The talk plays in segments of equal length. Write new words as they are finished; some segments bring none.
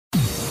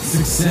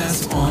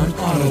Success on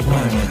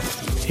Autopilot.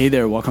 Hey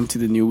there, welcome to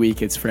the new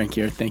week. It's Frank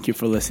here. Thank you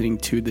for listening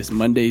to this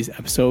Monday's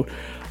episode.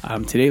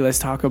 Today, let's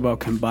talk about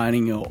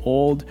combining an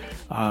old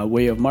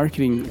way of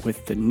marketing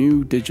with the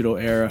new digital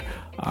era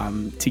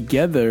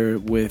together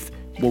with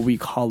what we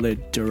call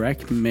it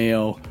direct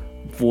mail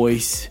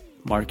voice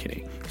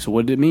marketing. So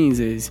what it means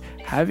is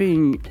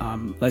having,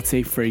 let's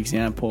say, for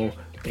example,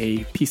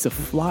 a piece of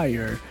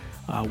flyer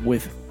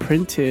with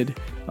printed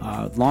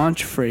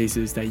launch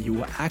phrases that you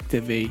will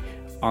activate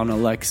on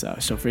Alexa.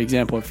 So for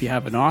example, if you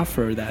have an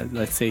offer that,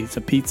 let's say it's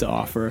a pizza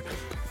offer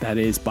that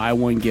is buy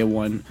one, get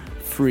one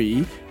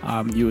free,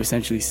 you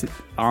essentially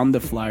on the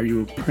flyer, you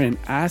will print,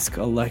 ask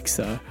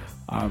Alexa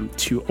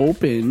to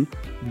open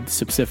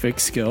specific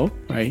skill,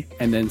 right?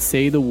 And then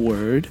say the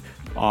word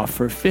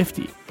offer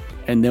 50.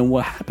 And then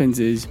what happens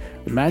is,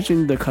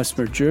 imagine the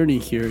customer journey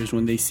here is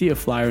when they see a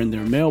flyer in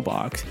their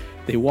mailbox,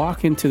 they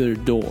walk into their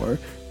door,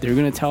 they're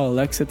going to tell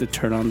Alexa to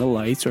turn on the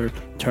lights or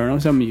turn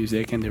on some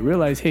music, and they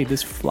realize, hey,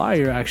 this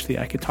flyer, actually,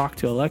 I could talk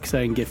to Alexa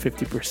and get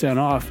 50%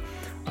 off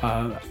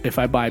if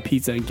I buy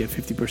pizza and get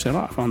 50%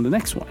 off on the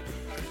next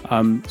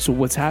one. So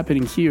what's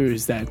happening here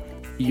is that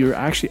you're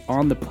actually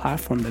on the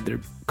platform that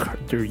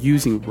they're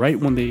using right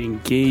when they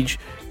engage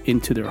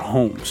into their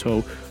home.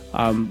 So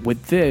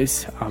with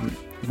this,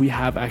 we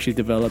have actually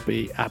developed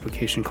a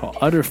application called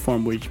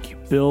Utterform where you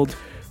can build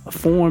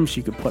forms,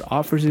 you could put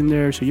offers in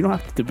there, so you don't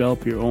have to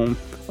develop your own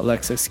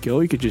Alexa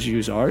skill. You could just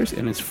use ours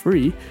and it's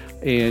free,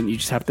 and you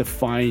just have to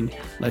find,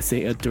 let's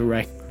say, a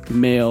direct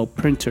mail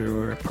printer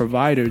or a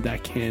provider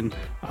that can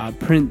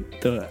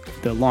print the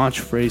launch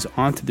phrase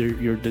onto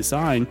your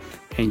design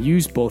and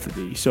use both of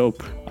these. So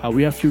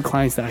we have a few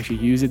clients that actually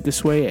use it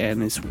this way,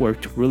 and it's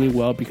worked really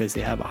well because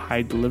they have a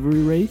high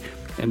delivery rate,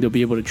 and they'll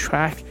be able to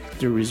track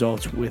their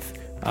results with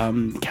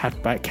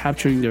by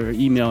capturing their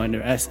email and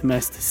their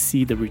SMS to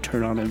see the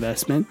return on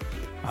investment.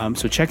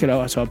 So check it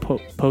out. So I'll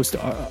post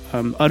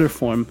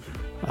Utterform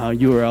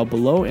URL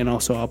below, and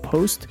also I'll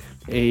post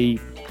a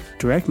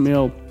direct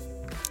mail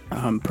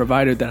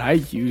provider that I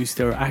use.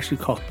 They're actually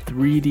called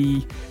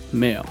 3D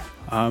Mail,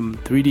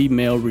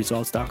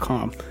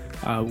 3dmailresults.com.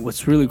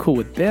 What's really cool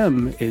with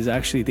them is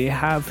actually they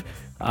have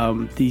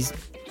these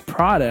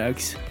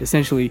products,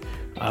 essentially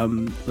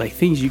like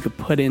things you could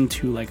put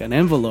into like an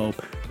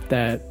envelope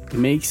that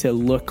makes it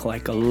look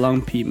like a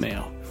lumpy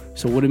mail.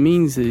 So what it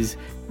means is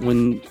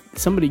when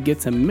somebody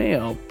gets a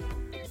mail,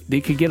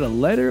 they could get a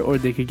letter or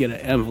they could get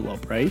an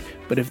envelope, right?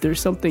 But if there's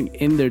something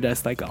in there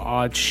that's like an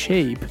odd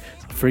shape,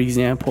 for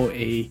example,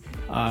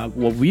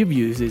 what we've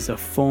used is a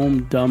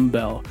foam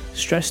dumbbell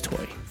stress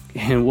toy.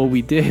 And what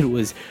we did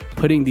was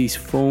putting these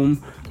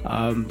foam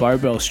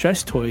barbell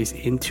stress toys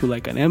into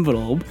like an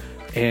envelope.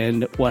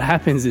 And what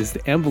happens is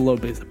the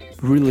envelope is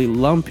really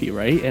lumpy,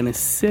 right? And it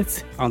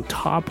sits on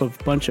top of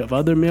a bunch of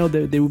other mail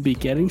that they would be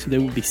getting. So they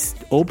would be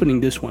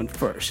opening this one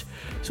first.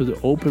 So the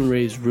open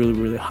rate is really,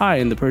 really high.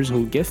 And the person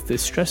who gets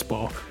this stress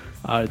ball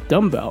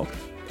dumbbell,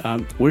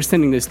 we're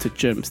sending this to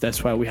gyms.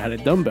 That's why we had a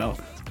dumbbell.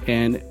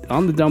 And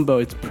on the dumbbell,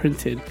 it's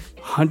printed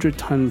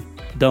 100-ton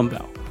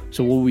dumbbell.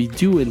 So what we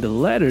do in the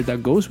letter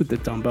that goes with the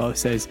dumbbell, it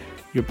says,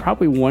 you're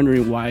probably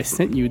wondering why I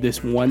sent you this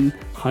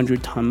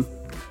 100-ton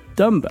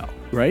dumbbell,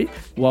 right?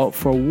 Well,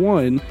 for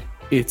one,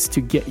 it's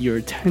to get your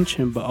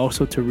attention, but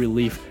also to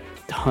relieve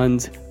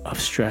tons of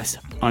stress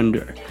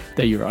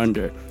that you're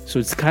under. So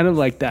it's kind of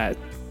like that.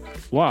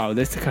 Wow,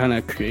 that's kind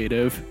of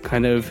creative,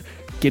 kind of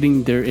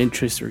getting their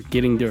interest or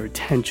getting their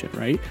attention,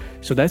 right?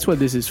 So that's what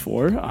this is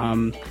for.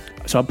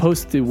 So I'll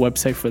post the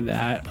website for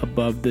that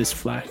above this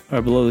flash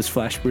or below this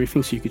flash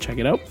briefing, so you can check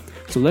it out.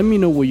 So let me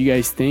know what you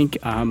guys think.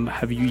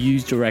 Have you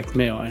used direct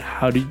mail, and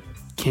how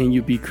can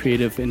you be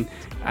creative in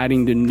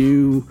adding the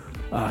new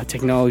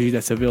technology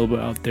that's available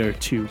out there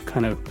to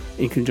kind of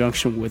in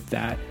conjunction with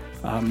that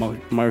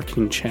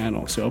marketing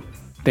channel. So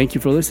thank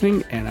you for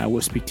listening, and I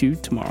will speak to you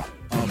tomorrow.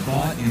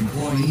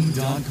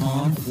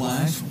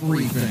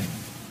 AboutEmployee.com/briefing.